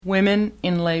Women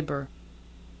in labor.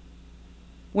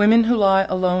 Women who lie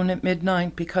alone at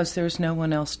midnight because there is no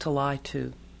one else to lie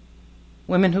to.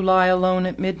 Women who lie alone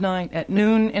at midnight, at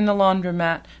noon in the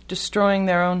laundromat, destroying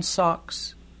their own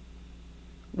socks.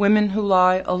 Women who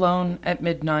lie alone at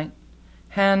midnight,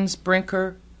 Hans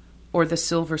Brinker or the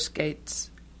Silver Skates.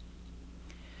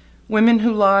 Women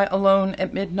who lie alone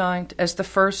at midnight as the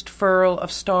first furl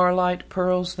of starlight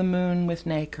pearls the moon with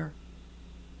nacre.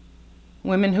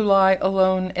 Women who lie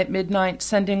alone at midnight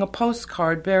sending a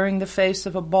postcard bearing the face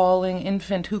of a bawling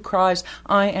infant who cries,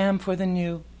 "I am for the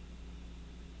new."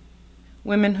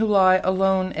 Women who lie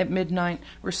alone at midnight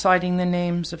reciting the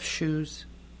names of shoes.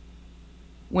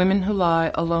 Women who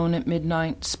lie alone at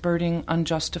midnight spurting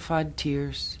unjustified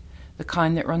tears, the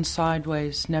kind that run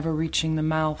sideways, never reaching the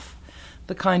mouth,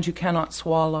 the kind you cannot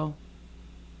swallow.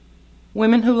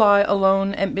 Women who lie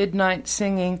alone at midnight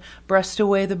singing, "Breast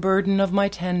away the burden of my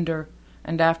tender,"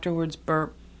 and afterwards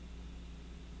burp.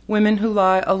 Women who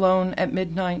lie alone at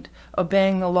midnight,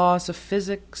 obeying the laws of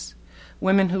physics.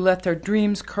 Women who let their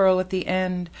dreams curl at the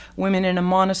end. Women in a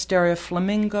monastery of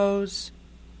flamingos.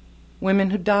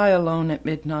 Women who die alone at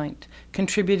midnight,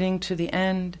 contributing to the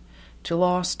end, to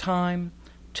lost time,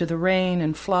 to the rain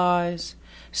and flies,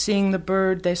 seeing the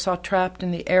bird they saw trapped in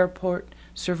the airport,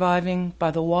 surviving by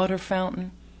the water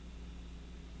fountain.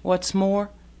 What's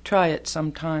more, try it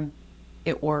sometime.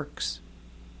 It works.